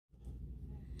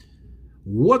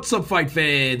What's up, fight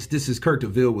fans? This is Kurt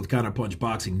DeVille with Counterpunch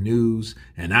Boxing News,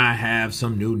 and I have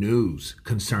some new news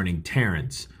concerning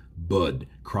Terence Bud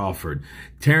Crawford.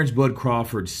 Terence Bud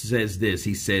Crawford says this.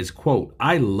 He says, quote,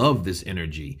 "I love this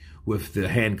energy," with the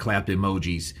hand clapped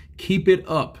emojis. "Keep it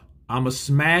up. I'ma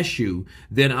smash you.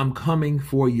 Then I'm coming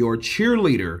for your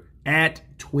cheerleader at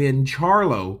Twin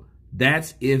Charlo.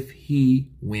 That's if he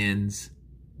wins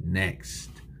next."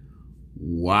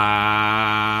 Wow.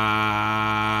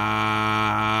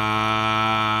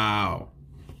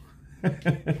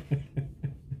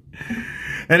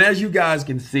 And as you guys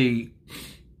can see,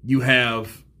 you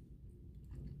have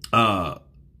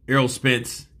Errol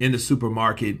Spence in the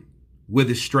supermarket with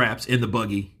his straps in the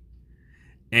buggy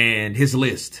and his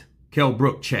list. Kell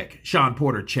Brook, check. Shawn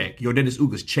Porter, check. Yordenis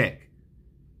Ugas, check.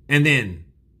 And then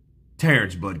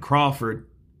Terence Bud Crawford,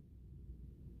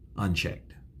 unchecked.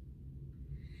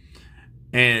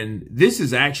 And this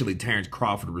is actually Terence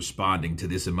Crawford responding to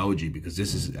this emoji, because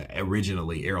this is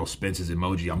originally Errol Spence's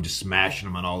emoji. I'm just smashing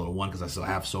them on all in one because I still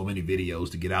have so many videos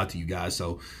to get out to you guys.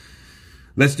 So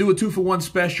let's do a 2-for-1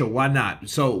 special. Why not?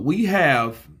 So we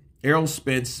have Errol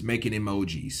Spence making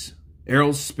emojis.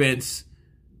 Errol Spence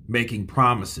making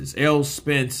promises. Errol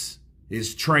Spence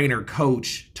is trainer,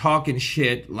 coach, talking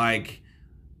shit, like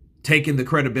taking the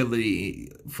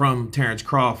credibility from Terence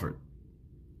Crawford,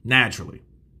 naturally.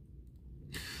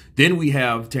 Then we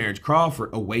have Terence Crawford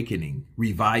awakening,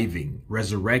 reviving,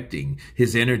 resurrecting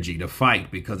his energy to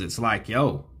fight, because it's like,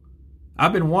 yo,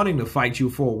 I've been wanting to fight you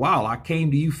for a while. I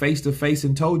came to you face to face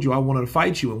and told you I wanted to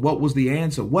fight you. And what was the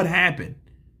answer? What happened?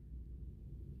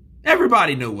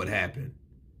 Everybody knew what happened.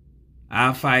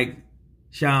 I fight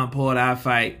Shawn Porter. I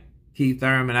fight Keith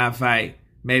Thurman. I fight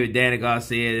maybe Danny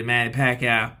Garcia and Manny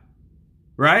Pacquiao.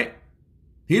 Right?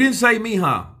 He didn't say me,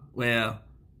 huh? Well,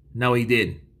 no, he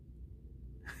didn't.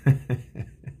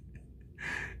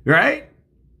 Right?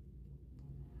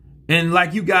 And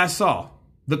like you guys saw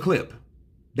the clip,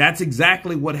 that's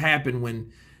exactly what happened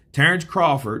when Terence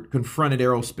Crawford confronted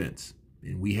Errol Spence,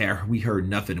 and we heard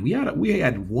nothing. We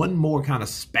had one more kind of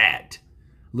spat,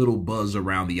 little buzz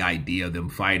around the idea of them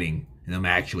fighting and them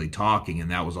actually talking, and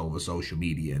that was over social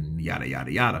media and yada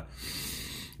yada yada.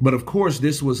 But of course,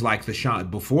 this was like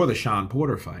before the Shawn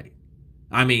Porter fight.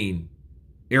 I mean,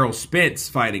 Errol Spence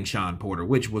fighting Shawn Porter,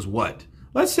 which was what?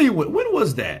 Let's see, when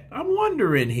was that? I'm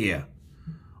wondering here.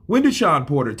 When did Shawn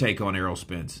Porter take on Errol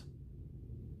Spence?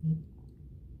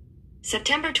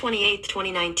 September 28th,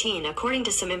 2019, according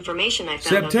to some information I found.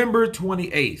 September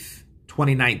 28th,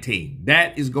 2019.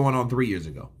 That is going on 3 years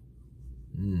ago.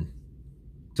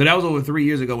 So that was over 3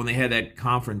 years ago when they had that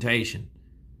confrontation.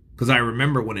 Because I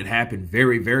remember when it happened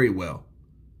very, very well.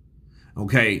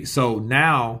 Okay, so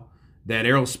now that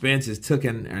Errol Spence has took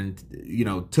it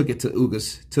to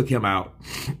Ugas, took him out.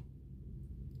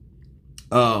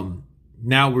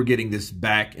 Now we're getting this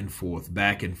back and forth.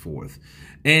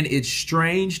 And it's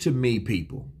strange to me,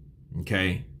 people,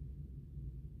 okay,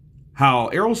 how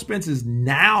Errol Spence is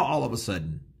now all of a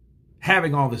sudden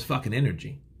having all this fucking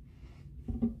energy.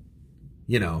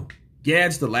 You know, yeah,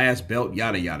 it's the last belt,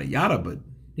 yada, yada, yada, but,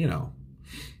 you know,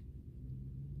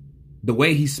 the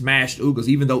way he smashed Ugas,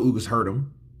 even though Ugas hurt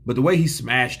him, but the way he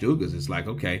smashed Ugas, it's like,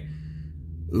 okay,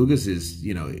 Ugas is,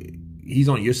 you know, he's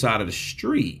on your side of the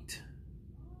street.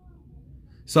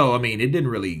 So, I mean, it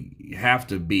didn't really have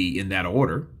to be in that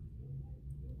order.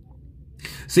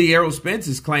 See, Errol Spence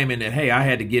is claiming that, hey, I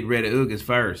had to get rid of Ugas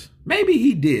first. Maybe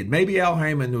he did. Maybe Al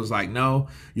Heyman was like, no,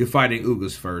 you're fighting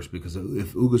Ugas first, because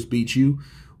if Ugas beats you,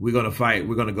 we're going to fight.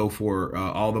 We're going to go for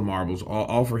all the marbles,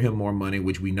 offer him more money,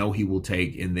 which we know he will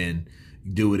take, and then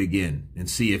do it again and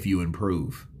see if you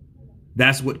improve.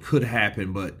 That's what could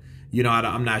happen, but, you know,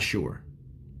 I'm not sure.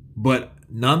 But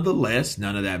nonetheless,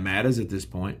 none of that matters at this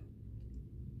point,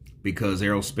 because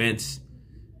Errol Spence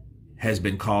has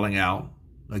been calling out,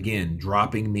 again,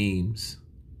 dropping memes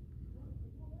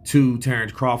to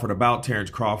Terence Crawford about Terence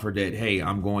Crawford that, hey,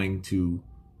 I'm going to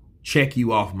check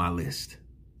you off my list.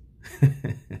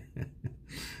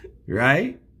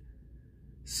 Right?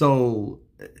 So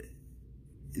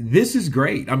this is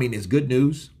great. I mean, it's good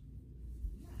news.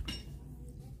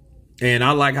 And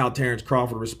I like how Terence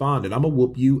Crawford responded. I'm going to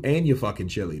whoop you and your fucking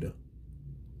cheerleader,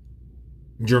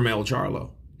 Jermell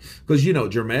Charlo. Because, you know,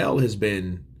 Jermell has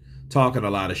been talking a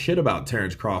lot of shit about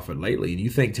Terence Crawford lately. And you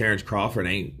think Terence Crawford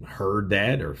ain't heard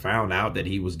that or found out that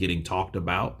he was getting talked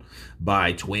about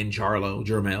by Twin Charlo,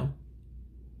 Jermell?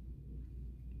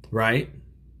 Right?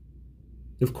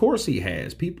 Of course he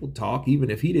has. People talk. Even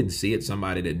if he didn't see it,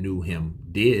 somebody that knew him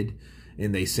did.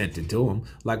 and they sent it to him.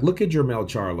 Like, look at Jermell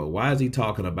Charlo. Why is he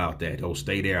talking about that? Oh,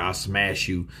 stay there. I'll smash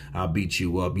you. I'll beat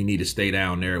you up. You need to stay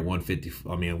down there at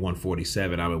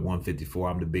 147. I'm at 154.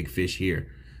 I'm the big fish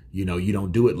here. You know, you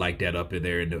don't do it like that up in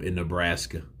there in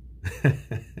Nebraska.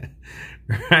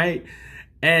 Right?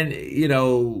 And, you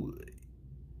know,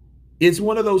 it's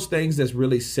one of those things that's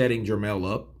really setting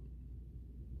Jermell up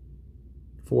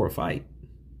for a fight.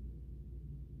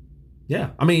 Yeah.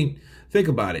 I mean, think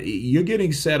about it. You're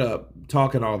getting set up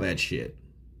talking all that shit.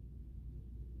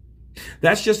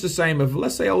 That's just the same if,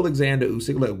 let's say, Alexander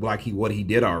Usyk, like what he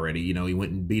did already. You know, he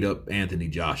went and beat up Anthony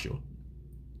Joshua.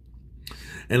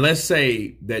 And let's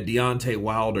say that Deontay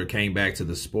Wilder came back to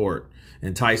the sport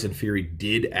and Tyson Fury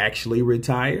did actually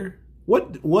retire.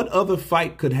 What other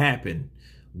fight could happen?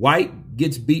 White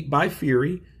gets beat by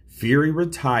Fury. Fury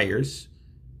retires.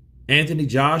 Anthony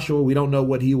Joshua, we don't know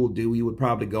what he will do. He would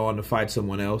probably go on to fight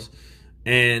someone else.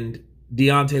 And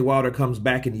Deontay Wilder comes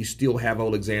back and you still have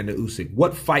Alexander Usyk.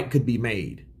 What fight could be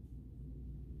made?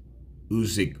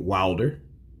 Usyk, Wilder.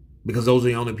 Because those are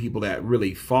the only people that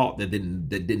really fought that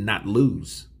did not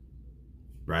lose.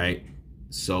 Right?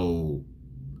 So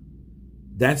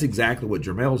that's exactly what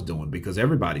Jermell's doing, because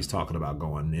everybody's talking about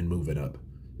going and moving up.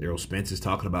 Errol Spence is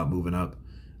talking about moving up.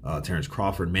 Terence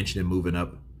Crawford mentioned him moving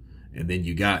up. And then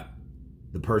you got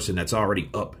the person that's already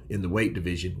up in the weight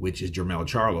division, which is Jermell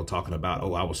Charlo, talking about,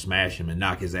 oh, I will smash him and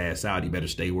knock his ass out. He better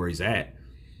stay where he's at.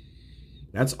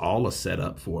 That's all a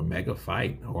setup for a mega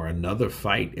fight or another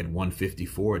fight at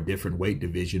 154, a different weight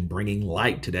division, bringing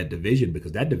light to that division,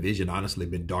 because that division honestly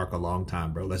been dark a long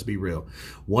time, bro. Let's be real.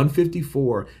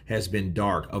 154 has been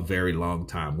dark a very long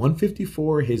time.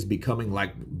 154 is becoming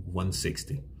like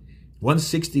 160.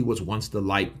 160 was once the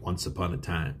light once upon a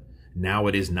time. Now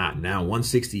it is not. Now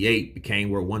 168 became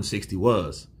where 160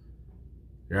 was.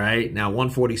 Right? Now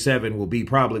 147 will be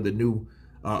probably the new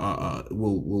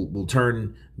will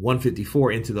turn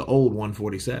 154 into the old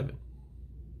 147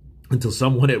 until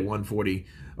someone at 140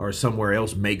 or somewhere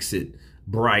else makes it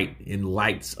bright and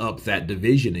lights up that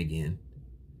division again.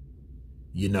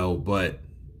 You know, but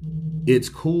it's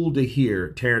cool to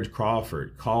hear Terence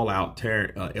Crawford call out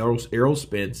Errol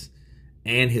Spence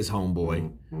and his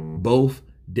homeboy, both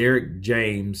Derek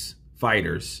James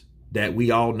fighters that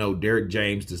we all know. Derek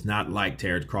James does not like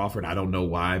Terence Crawford. I don't know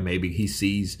why. Maybe he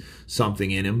sees something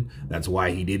in him. That's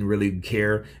why he didn't really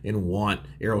care and want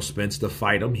Errol Spence to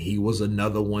fight him. He was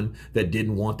another one that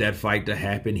didn't want that fight to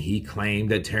happen. He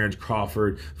claimed that Terence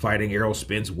Crawford fighting Errol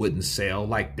Spence wouldn't sell.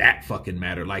 Like, that fucking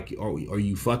matter. Like, are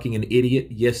you fucking an idiot?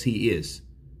 Yes, he is.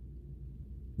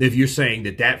 If you're saying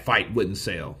that fight wouldn't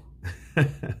sell.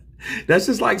 That's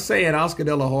just like saying Oscar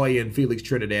De La Hoya and Felix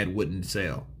Trinidad wouldn't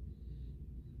sell.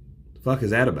 The fuck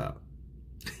is that about?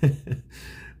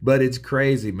 But it's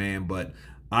crazy, man. But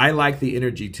I like the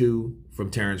energy, too,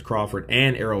 from Terence Crawford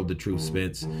and Errol the Truth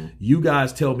Spence. You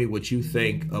guys tell me what you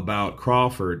think about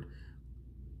Crawford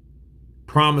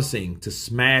promising to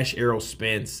smash Errol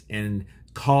Spence and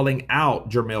calling out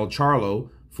Jermell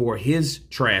Charlo for his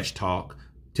trash talk.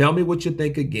 Tell me what you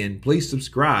think again. Please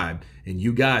subscribe. And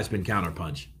you guys been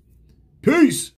Counterpunch. Peace.